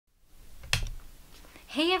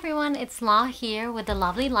Hey everyone, it's Law here with the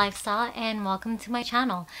Lovely Lifestyle and welcome to my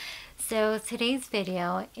channel. So today's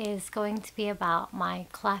video is going to be about my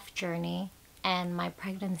cleft journey and my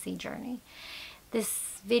pregnancy journey.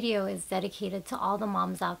 This video is dedicated to all the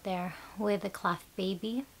moms out there with a cleft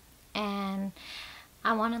baby, and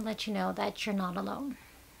I want to let you know that you're not alone.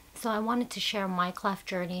 So I wanted to share my cleft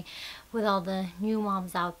journey with all the new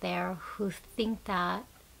moms out there who think that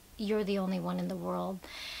you're the only one in the world,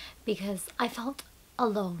 because I felt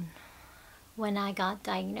alone when I got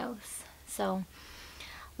diagnosed. So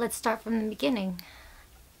let's start from the beginning.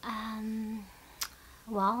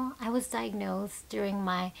 Well, I was diagnosed during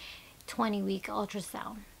my 20-week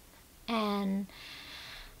ultrasound, and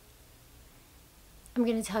I'm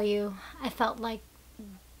gonna tell you, I felt like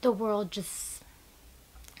the world just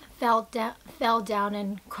fell down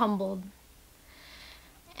and crumbled.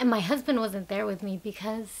 And my husband wasn't there with me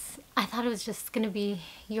because I thought it was just going to be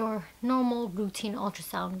your normal routine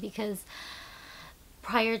ultrasound, because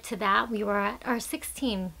prior to that we were at our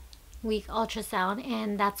 16-week ultrasound,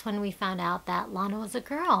 and that's when we found out that Lana was a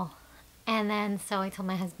girl. And then so I told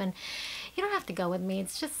my husband, you don't have to go with me,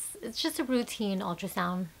 it's just a routine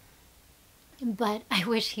ultrasound. But I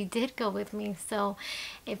wish he did go with me. So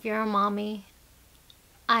if you're a mommy,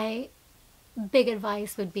 big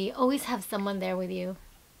advice would be always have someone there with you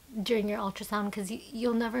during your ultrasound, because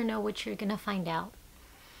you'll never know what you're gonna find out.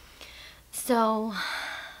 So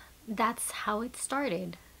that's how it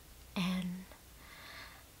started, and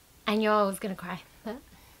I knew I was gonna cry, but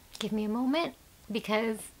give me a moment,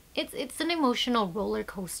 because it's an emotional roller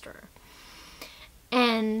coaster.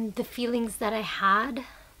 And the feelings that I had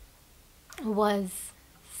was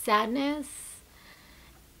sadness,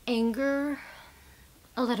 anger,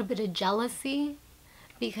 a little bit of jealousy,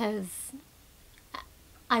 because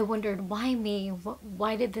I wondered, why me?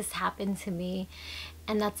 Why did this happen to me?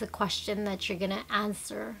 And that's a question that you're gonna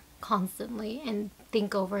answer constantly and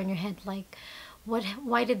think over in your head, like,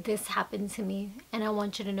 why did this happen to me? And I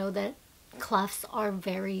want you to know that clefts are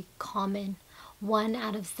very common. 1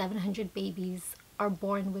 out of 700 babies are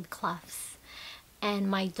born with clefts. And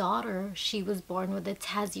my daughter, she was born with a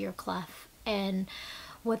Tassier cleft. And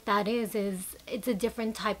what that is it's a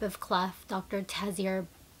different type of cleft. Dr. Tassier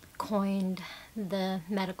coined the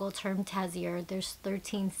medical term Tassier. There's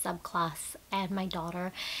 13 subclass, and my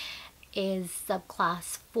daughter is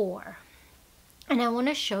subclass 4. And I want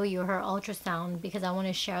to show you her ultrasound, because I want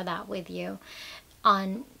to share that with you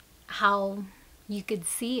on how you could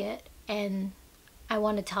see it. And I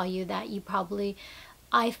want to tell you that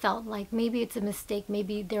I felt like maybe it's a mistake,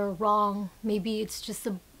 maybe they're wrong, maybe it's just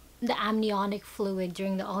the amniotic fluid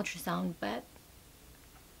during the ultrasound. But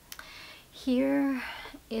here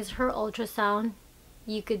is her ultrasound.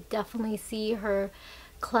 You could definitely see her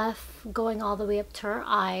cleft going all the way up to her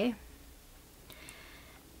eye.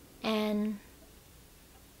 And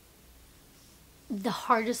the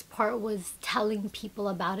hardest part was telling people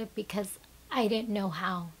about it, because I didn't know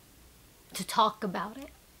how to talk about it.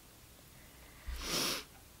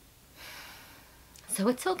 So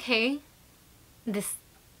it's okay.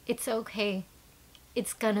 It's okay.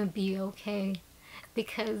 It's gonna be okay,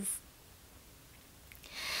 because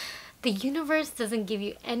the universe doesn't give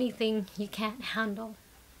you anything you can't handle.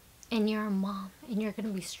 And you're a mom, and you're gonna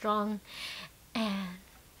be strong, and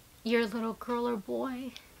your little girl or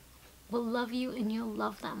boy will love you, and you'll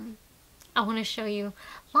love them. I want to show you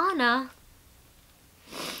Lana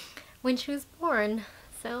when she was born.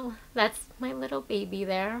 So that's my little baby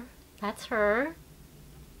there. That's her.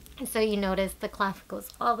 And so you notice the cleft goes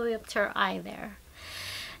all the way up to her eye there.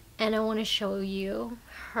 And I want to show you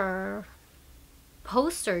her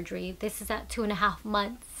post-surgery. This is at 2.5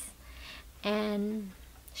 months, and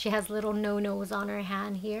she has little no-nos on her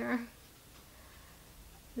hand here.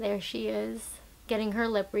 There she is, getting her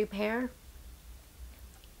lip repair.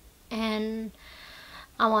 And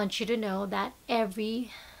I want you to know that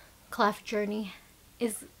every cleft journey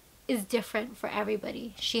is different for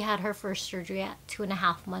everybody. She had her first surgery at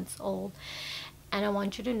 2.5 months old, and I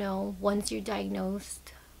want you to know, once you're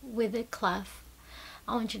diagnosed with a cleft,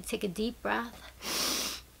 I want you to take a deep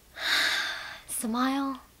breath,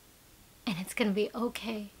 smile, and it's gonna be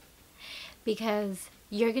okay, because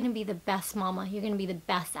you're gonna be the best mama, you're gonna be the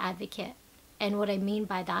best advocate. And what I mean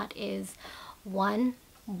by that is, 1,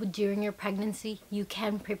 during your pregnancy, you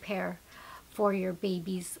can prepare for your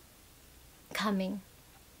baby's coming,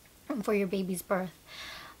 for your baby's birth.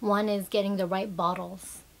 1 is getting the right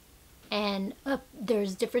bottles. And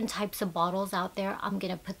there's different types of bottles out there. I'm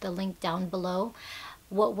gonna put the link down below.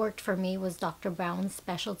 What worked for me was Dr. Brown's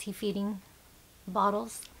specialty feeding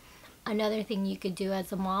bottles. Another thing you could do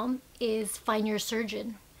as a mom is find your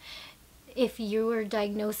surgeon. if you were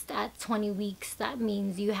diagnosed at 20 weeks, that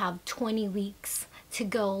means you have 20 weeks to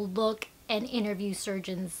go look and interview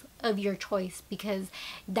surgeons of your choice, because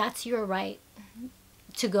that's your right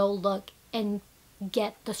to go look and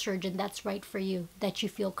get the surgeon that's right for you, that you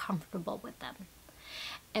feel comfortable with them.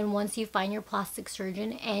 And once you find your plastic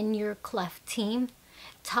surgeon and your cleft team,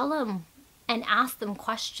 tell them and ask them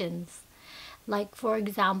questions. Like, for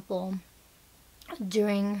example,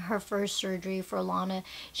 during her first surgery for Lana,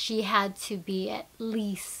 she had to be at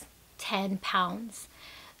least 10 pounds.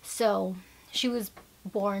 So she was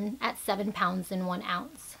born at 7 pounds and 1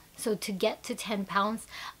 ounce. So to get to 10 pounds,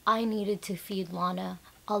 I needed to feed Lana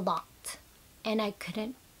a lot. And I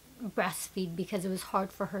couldn't breastfeed because it was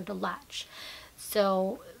hard for her to latch.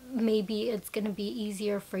 So maybe it's going to be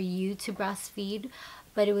easier for you to breastfeed,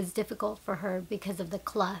 but it was difficult for her because of the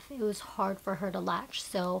cleft. It was hard for her to latch.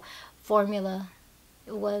 So formula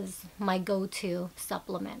was my go-to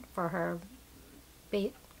supplement for her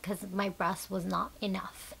because my breast was not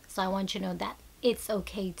enough. So I want you to know that it's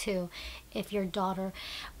okay too if your daughter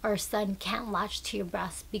or son can't latch to your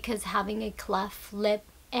breast, because having a cleft lip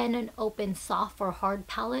and an open soft or hard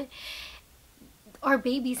palate, our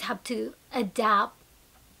babies have to adapt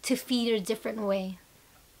to feed a different way,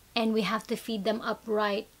 and we have to feed them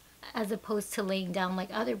upright as opposed to laying down like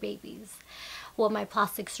other babies. What my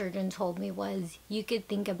plastic surgeon told me was, you could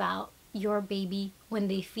think about your baby when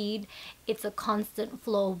they feed, it's a constant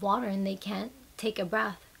flow of water and they can't take a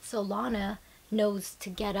breath. So Lana knows to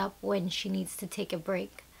get up when she needs to take a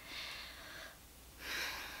break.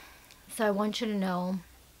 So I want you to know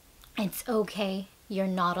it's okay, you're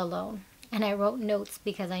not alone. And I wrote notes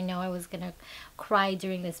because I know I was gonna cry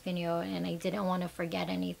during this video and I didn't want to forget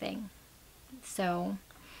anything. So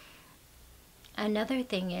another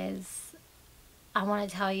thing is, I want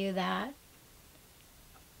to tell you that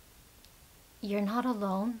you're not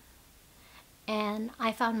alone. And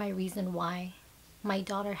I found my reason why my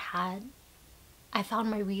daughter had. I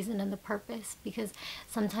found my reason and the purpose, because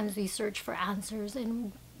sometimes we search for answers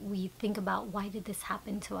and we think about, why did this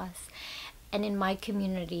happen to us? And in my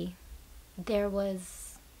community, there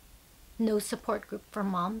was no support group for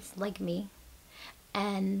moms like me,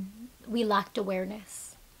 and we lacked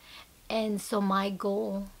awareness. And so my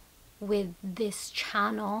goal with this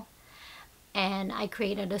channel, and I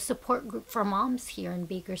created a support group for moms here in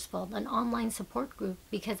Bakersfield, an online support group,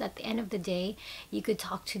 because at the end of the day, you could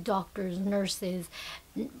talk to doctors, nurses,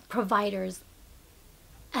 providers.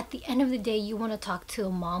 At the end of the day, you want to talk to a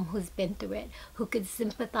mom who's been through it, who could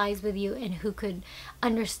sympathize with you and who could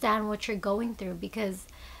understand what you're going through, because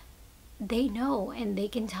they know and they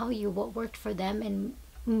can tell you what worked for them and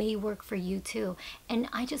may work for you too. And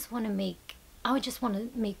I would just want to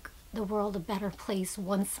make the world a better place,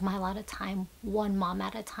 one smile at a time, one mom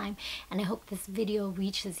at a time. And I hope this video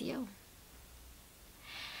reaches you.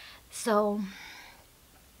 So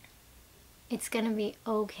it's gonna be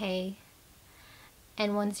okay.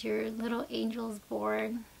 And once your little angel's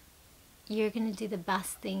born, you're gonna do the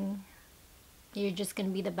best thing. You're just gonna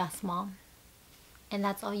be the best mom. And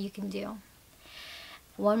that's all you can do.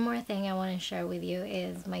 One more thing I want to share with you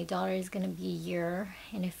is, my daughter is gonna be a year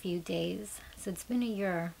in a few days. So it's been a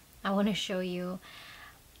year. I want to show you,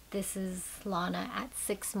 this is Lana at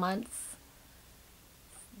 6 months.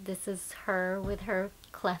 This is her with her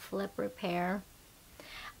cleft lip repair.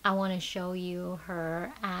 I want to show you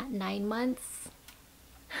her at 9 months.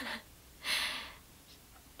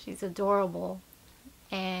 She's adorable.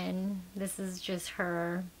 And this is just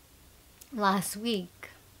her last week.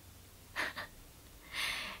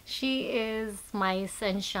 She is my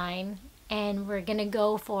sunshine, and we're gonna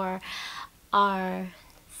go for our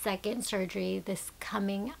second surgery this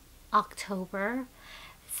coming October.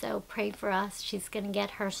 So pray for us. She's gonna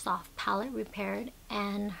get her soft palate repaired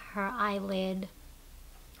and her eyelid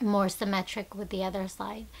more symmetric with the other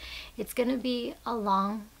side. It's gonna be a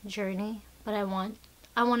long journey, but I want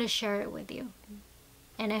to share it with you.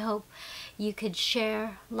 And I hope you could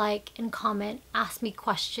share, like, and comment, ask me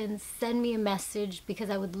questions, send me a message, because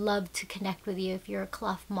I would love to connect with you if you're a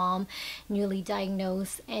cleft mom, newly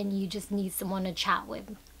diagnosed, and you just need someone to chat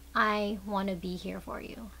with. I want to be here for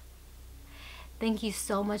you. Thank you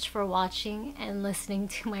so much for watching and listening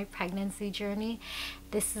to my pregnancy journey.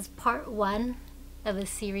 This is part 1 of a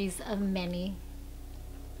series of many.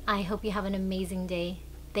 I hope you have an amazing day.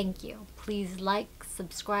 Thank you. Please like,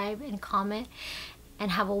 subscribe, and comment,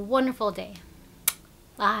 and have a wonderful day.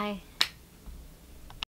 Bye.